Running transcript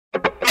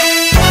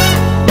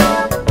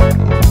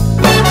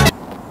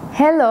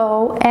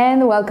Hello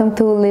and welcome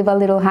to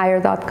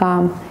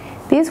livealittlehigher.com.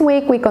 This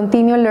week we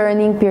continue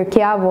learning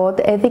Pirkei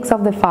Avot, Ethics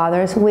of the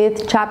Fathers,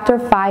 with chapter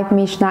 5,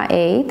 Mishnah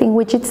 8, in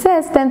which it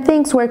says 10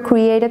 things were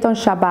created on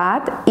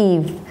Shabbat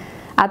Eve,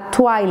 at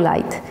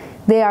twilight.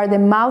 They are the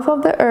mouth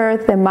of the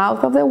earth, the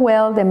mouth of the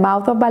well, the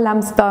mouth of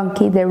Balaam's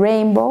donkey, the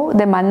rainbow,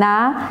 the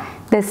manna,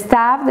 the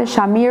staff, the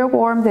shamir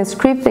worm, the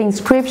script, the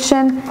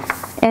inscription,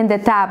 and the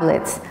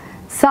tablets.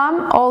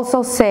 Some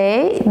also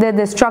say the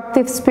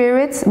destructive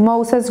spirits,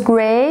 Moses'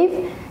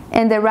 grave,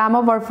 and the ram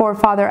of our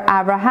forefather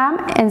Abraham,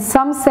 and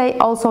some say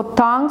also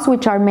tongues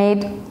which are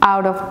made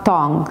out of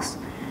tongues.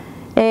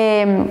 We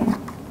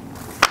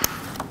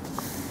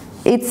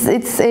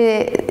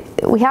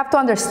have to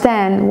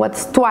understand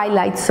what's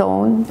twilight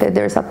zone. That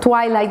there's a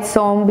twilight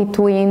zone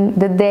between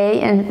the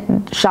day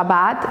and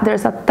Shabbat.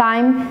 There's a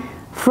time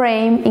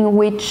frame in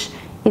which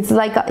it's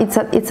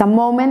a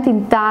moment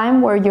in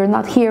time where you're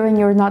not here and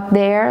you're not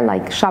there.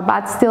 Like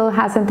Shabbat still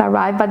hasn't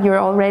arrived, but you're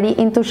already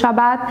into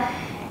Shabbat.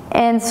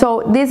 And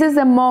so this is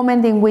the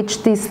moment in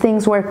which these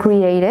things were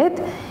created.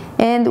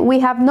 And we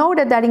have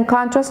noted that in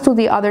contrast to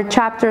the other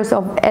chapters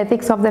of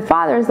Ethics of the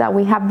Fathers that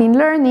we have been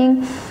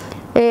learning,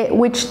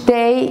 which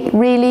they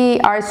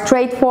really are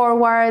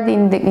straightforward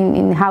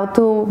in how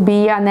to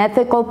be an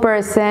ethical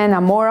person,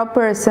 a moral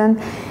person,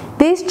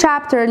 this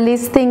chapter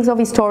lists things of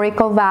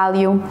historical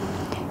value.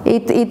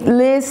 It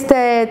lists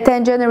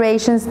 10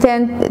 generations,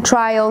 10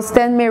 trials,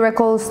 10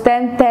 miracles,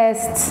 10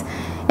 tests,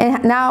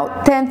 and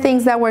now 10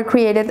 things that were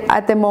created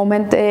at the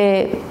moment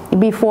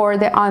before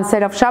the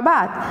onset of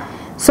Shabbat.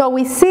 So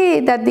we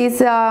see that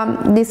these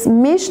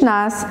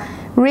Mishnahs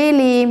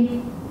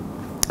really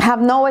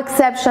have no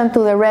exception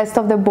to the rest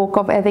of the book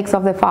of Ethics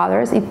of the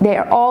Fathers. They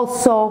are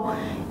also,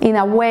 in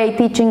a way,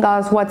 teaching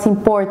us what's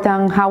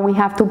important, how we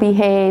have to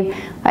behave,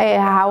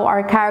 how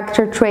our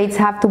character traits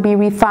have to be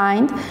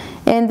refined.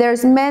 And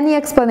there's many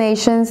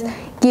explanations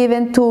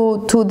given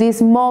to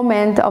this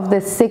moment of the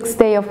sixth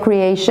day of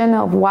creation,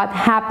 of what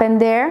happened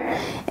there.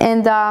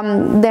 And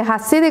the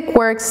Hasidic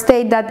works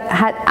state that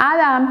had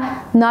Adam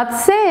not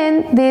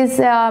sinned, these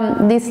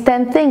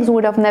 10 things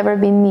would have never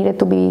been needed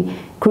to be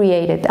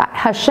created.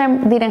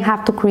 Hashem didn't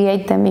have to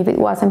create them if it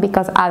wasn't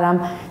because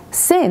Adam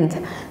sinned.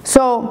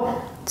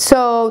 So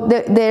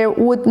there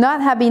would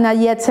not have been a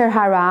Yetzer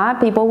Hara.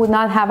 People would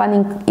not have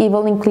an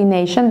evil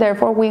inclination.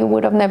 Therefore, we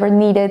would have never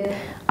needed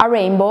a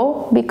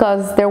rainbow,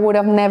 because there would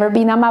have never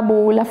been a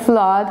Mabul, a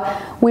flood.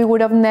 We would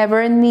have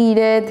never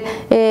needed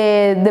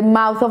the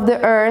mouth of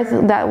the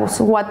earth. That was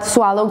what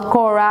swallowed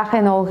Korach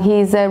and all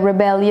his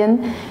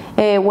rebellion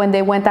when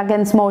they went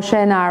against Moshe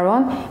and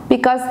Aaron,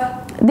 because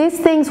these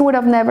things would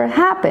have never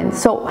happened.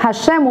 So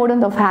Hashem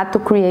wouldn't have had to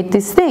create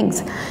these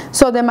things.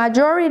 So the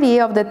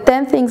majority of the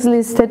 10 things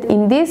listed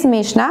in this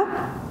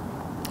Mishnah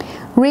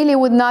really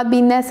would not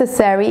be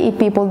necessary if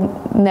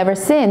people never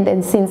sinned.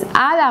 And since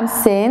Adam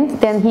sinned,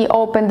 then he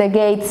opened the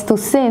gates to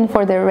sin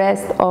for the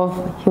rest of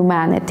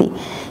humanity.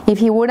 If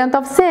he wouldn't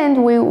have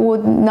sinned, we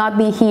would not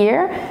be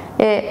here.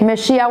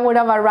 Mashiach would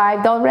have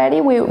arrived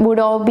already. We would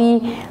all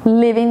be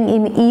living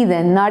in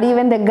Eden, not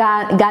even the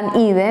Gan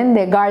Eden,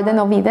 the Garden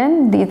of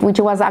Eden, which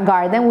was a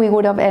garden. We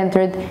would have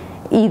entered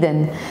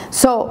Eden.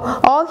 So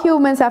all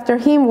humans after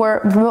him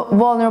were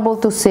vulnerable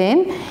to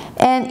sin,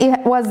 and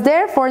it was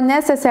therefore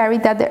necessary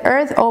that the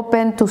earth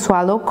opened to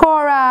swallow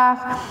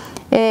Korach.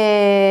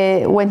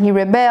 When he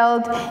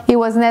rebelled, it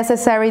was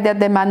necessary that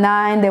the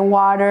manna and the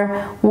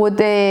water would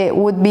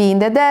be in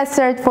the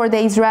desert for the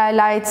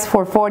Israelites.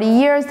 For 40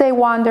 years they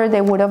wandered.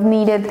 They would have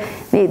needed,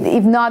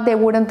 if not, they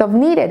wouldn't have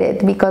needed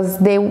it, because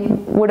they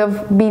would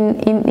have been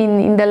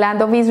in the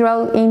land of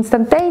Israel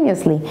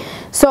instantaneously.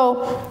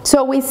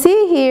 So we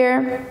see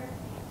here,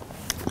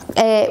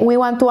 we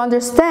want to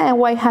understand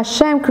why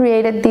Hashem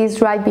created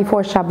this right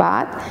before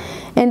Shabbat.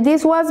 And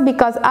this was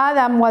because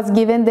Adam was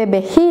given the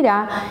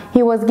Behira.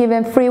 He was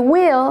given free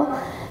will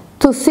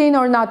to sin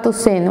or not to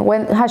sin.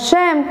 When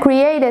Hashem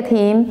created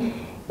him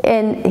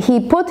and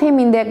he put him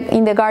in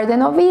the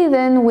Garden of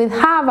Eden with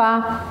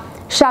Hava,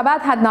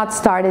 Shabbat had not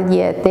started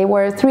yet. They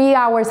were 3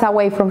 hours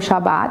away from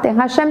Shabbat. And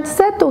Hashem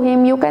said to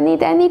him, you can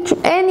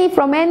eat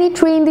from any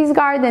tree in this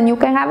garden. You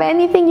can have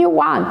anything you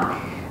want.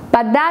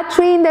 But that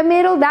tree in the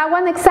middle, that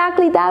one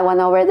exactly, that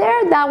one over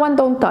there, that one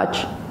don't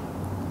touch.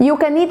 You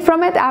can eat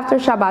from it after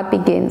Shabbat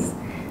begins,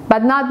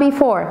 but not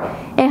before.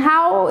 And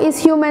how is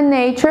human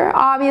nature?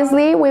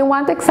 Obviously, we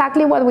want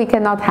exactly what we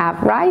cannot have,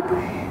 right?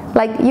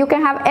 Like, you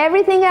can have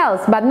everything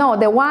else, but no,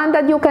 the one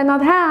that you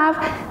cannot have,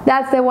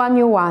 that's the one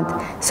you want.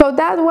 So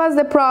that was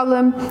the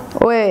problem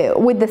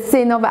with the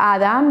sin of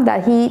Adam,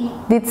 that he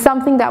did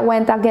something that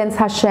went against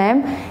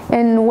Hashem.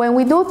 And when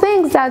we do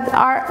things that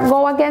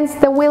go against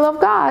the will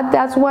of God,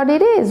 that's what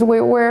it is.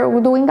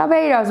 We're doing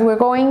Averas, we're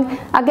going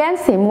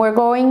against him,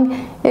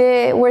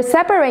 we're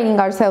separating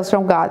ourselves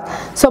from God.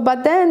 So,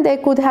 but then they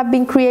could have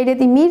been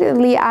created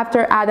immediately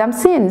after Adam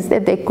sins.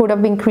 That they could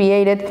have been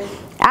created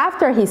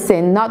after he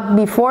sinned, not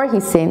before he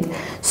sinned.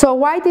 So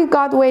why did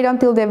God wait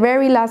until the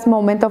very last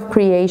moment of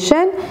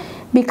creation?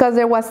 because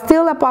there was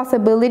still a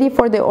possibility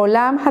for the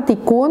Olam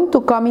HaTikun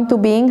to come into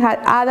being had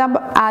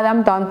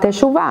Adam done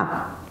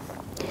Teshuvah.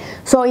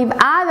 So if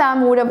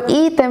Adam would have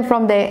eaten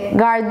from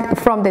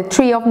the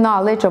tree of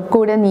knowledge of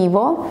good and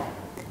evil,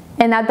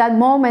 and at that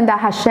moment that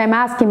Hashem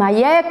asked him,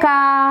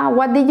 Ayeka,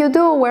 what did you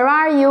do? Where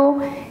are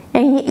you?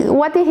 And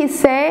what did he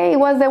say? It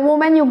was the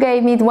woman you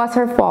gave me, it was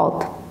her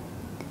fault.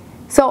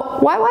 So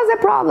what was the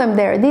problem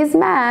there? This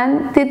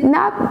man did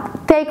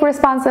not take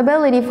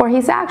responsibility for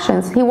his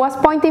actions. He was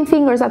pointing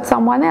fingers at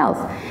someone else.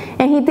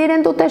 And he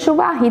didn't do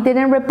teshuvah. He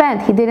didn't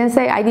repent. He didn't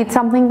say, I did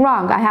something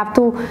wrong. I have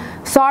to,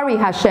 sorry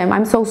Hashem,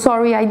 I'm so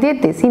sorry I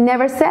did this. He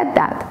never said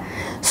that.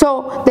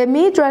 So the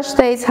Midrash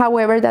states,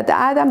 however, that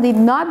Adam did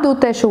not do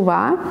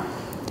teshuvah.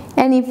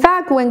 And in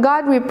fact, when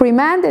God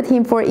reprimanded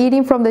him for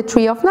eating from the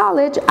tree of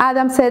knowledge,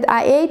 Adam said,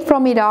 I ate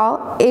from it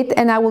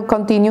and I will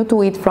continue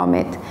to eat from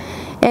it.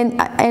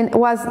 And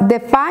was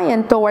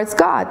defiant towards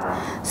God.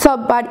 So,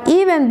 but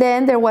even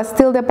then, there was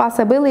still the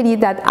possibility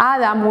that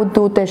Adam would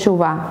do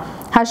teshuvah.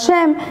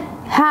 Hashem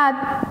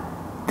had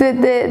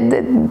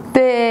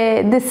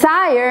the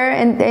desire,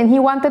 and he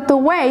wanted to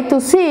wait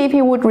to see if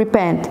he would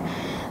repent.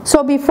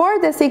 So before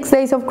the 6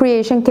 days of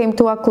creation came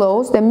to a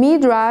close, the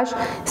Midrash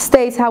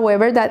states,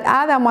 however, that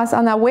Adam was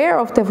unaware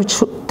of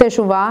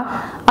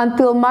teshuvah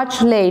until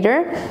much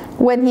later,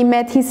 when he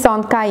met his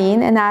son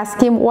Cain and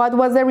asked him what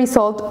was the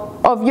result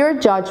of your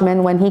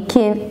judgment when he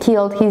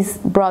killed his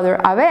brother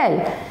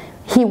Abel.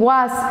 He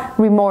was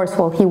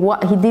remorseful. He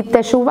did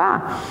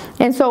teshuvah.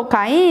 And so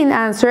Cain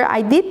answered,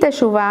 I did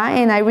teshuvah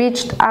and I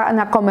reached an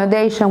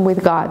accommodation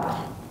with God.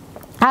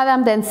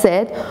 Adam then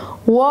said,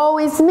 woe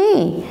is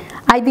me.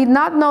 I did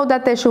not know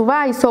that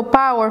teshuvah is so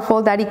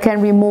powerful that it can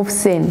remove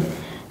sin.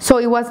 So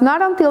it was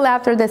not until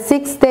after the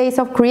 6 days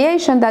of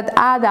creation that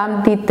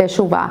Adam did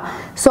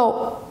teshuvah.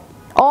 So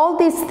all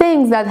these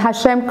things that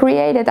Hashem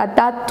created at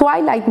that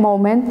twilight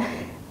moment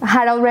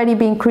had already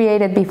been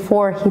created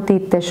before he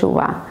did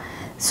teshuvah.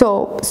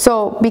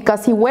 So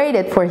because he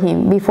waited for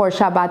him before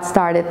Shabbat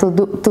started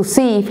to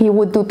see if he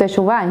would do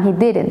teshuvah, and he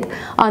didn't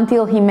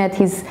until he met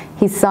his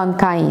son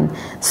Cain.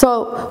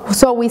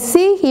 So we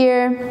see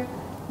here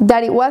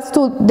that it was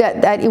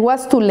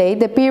too late.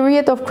 The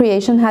period of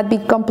creation had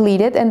been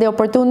completed, and the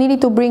opportunity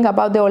to bring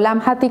about the Olam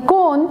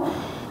HaTikun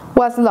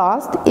was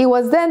lost. It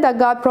was then that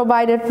God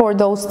provided for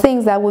those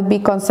things that would be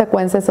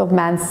consequences of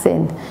man's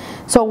sin.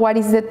 So what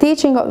is the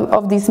teaching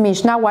of this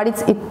Mishnah? What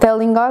is it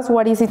telling us?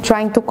 What is it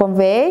trying to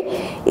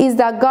convey? Is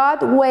that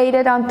God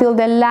waited until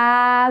the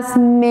last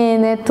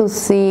minute to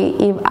see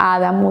if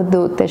Adam would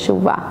do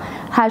teshuvah.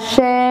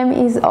 Hashem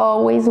is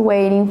always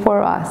waiting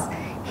for us.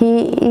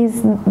 He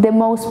is the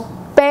most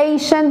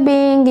patient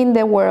being in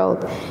the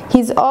world.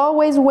 He's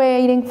always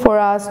waiting for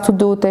us to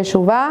do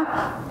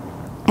teshuvah.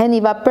 And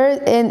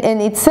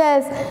it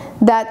says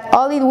that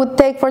all it would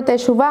take for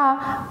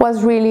teshuvah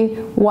was really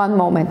one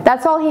moment.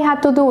 That's all he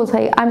had to do,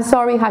 say, I'm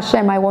sorry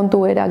Hashem, I won't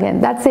do it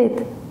again. That's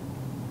it.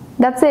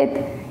 That's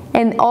it.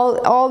 And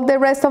all the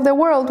rest of the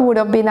world would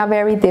have been a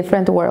very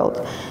different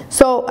world.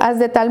 So as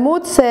the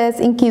Talmud says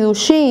in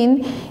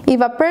Kiddushin,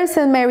 if a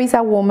person marries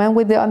a woman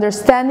with the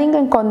understanding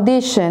and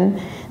condition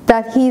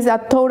that he is a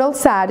total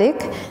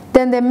tzaddik,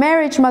 then the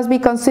marriage must be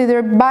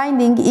considered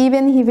binding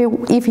even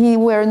if he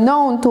were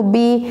known to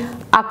be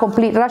a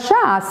complete rasha,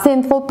 a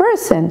sinful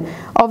person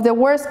of the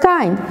worst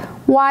kind.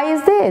 Why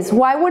is this?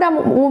 Why would a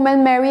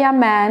woman marry a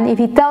man if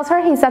he tells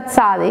her he's a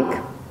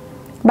tzaddik,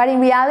 but in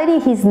reality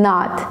he's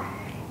not?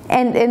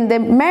 And the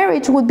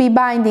marriage would be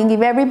binding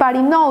if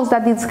everybody knows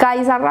that this guy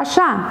is a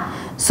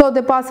rasha. So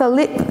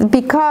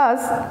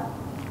because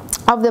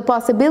of the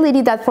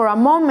possibility that for a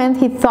moment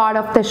he thought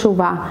of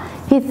teshuvah.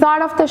 He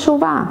thought of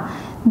teshuvah.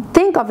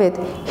 Think of it.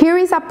 Here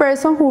is a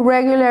person who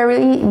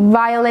regularly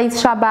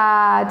violates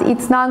Shabbat,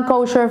 eats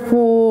non-kosher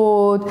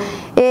food,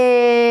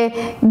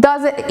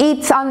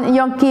 eats on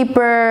Yom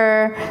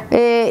Kippur.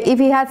 If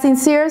he had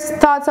sincere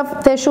thoughts of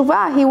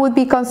teshuvah, he would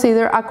be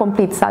considered a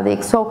complete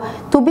tzaddik. So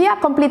to be a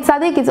complete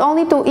tzaddik is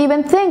only to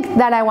even think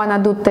that I want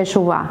to do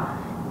teshuvah.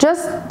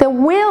 Just the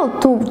will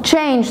to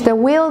change, the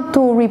will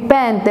to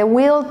repent, the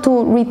will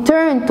to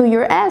return to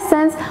your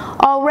essence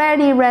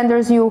already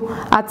renders you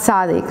a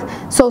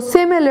tzaddik. So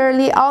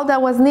similarly, all that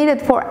was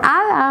needed for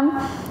Adam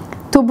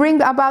to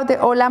bring about the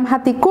Olam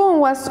HaTikun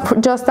was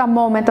just a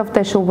moment of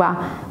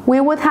teshuvah.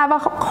 We would have a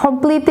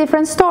complete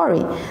different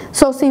story.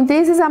 So since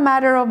this is a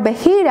matter of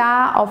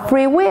behira, of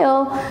free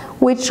will,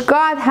 which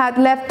God had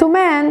left to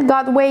man,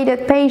 God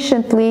waited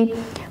patiently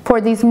for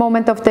this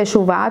moment of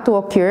teshuvah to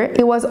occur.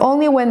 It was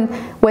only when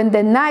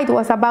the night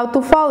was about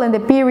to fall and the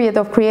period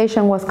of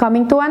creation was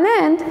coming to an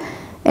end,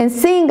 and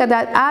seeing that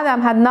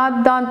Adam had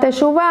not done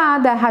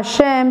teshuvah, that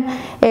Hashem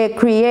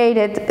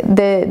created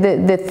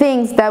the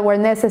things that were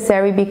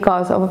necessary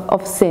because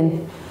of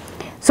sin.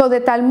 So the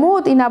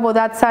Talmud in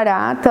Avodat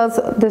Zarah tells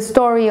the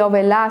story of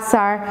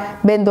Elazar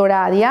ben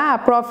Doradia, a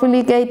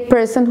profligate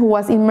person who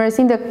was immersed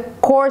in the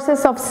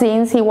courses of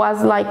sins. He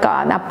was like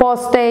an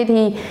apostate.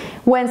 He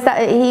went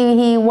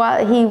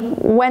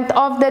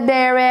off the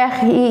derech.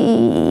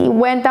 He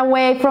went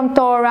away from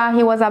Torah.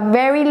 He was a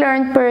very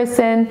learned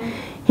person.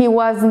 He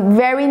was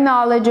very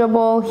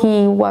knowledgeable.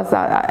 He was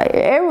an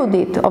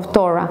erudite of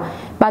Torah.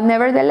 But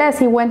nevertheless,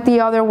 he went the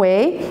other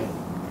way.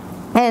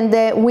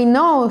 And we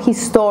know his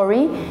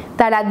story,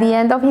 that at the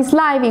end of his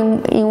life,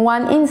 in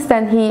one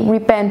instant, he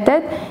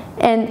repented.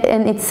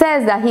 And it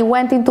says that he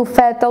went into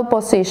fetal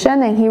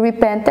position and he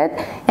repented,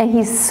 and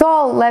his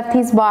soul left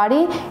his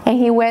body and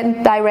he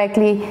went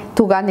directly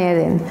to Gan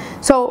Eden.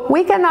 So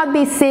we cannot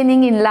be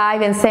sinning in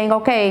life and saying,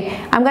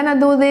 okay, I'm going to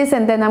do this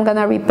and then I'm going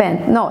to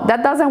repent. No,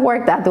 that doesn't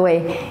work that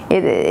way.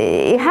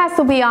 It has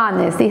to be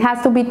honest. It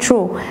has to be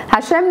true.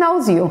 Hashem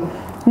knows you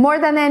more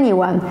than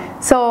anyone.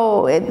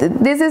 So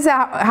this is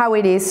how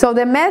it is. So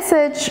the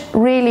message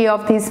really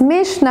of this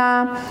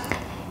Mishnah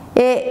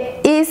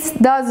is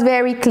thus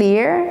very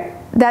clear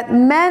that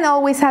man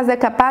always has the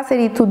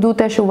capacity to do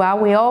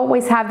teshuvah. We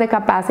always have the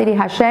capacity.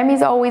 Hashem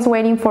is always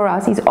waiting for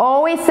us. He's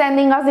always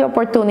sending us the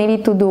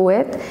opportunity to do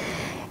it.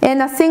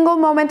 And a single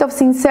moment of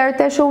sincere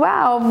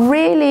teshuvah, of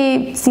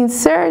really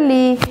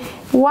sincerely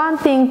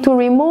wanting to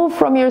remove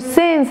from your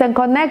sins and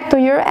connect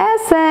to your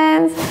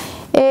essence,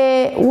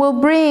 will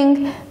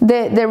bring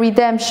the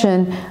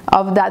redemption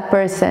of that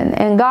person.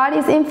 And God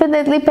is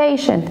infinitely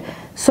patient.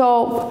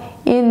 So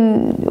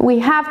we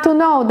have to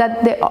know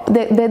that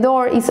the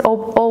door is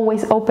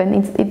always open.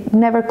 It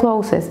never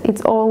closes.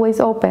 It's always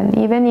open.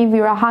 Even if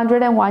you're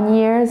 101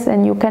 years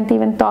and you can't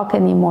even talk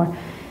anymore,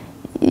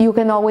 you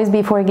can always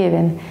be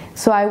forgiven.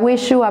 So I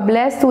wish you a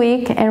blessed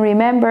week, and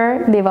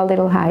remember, live a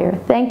little higher.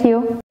 Thank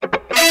you.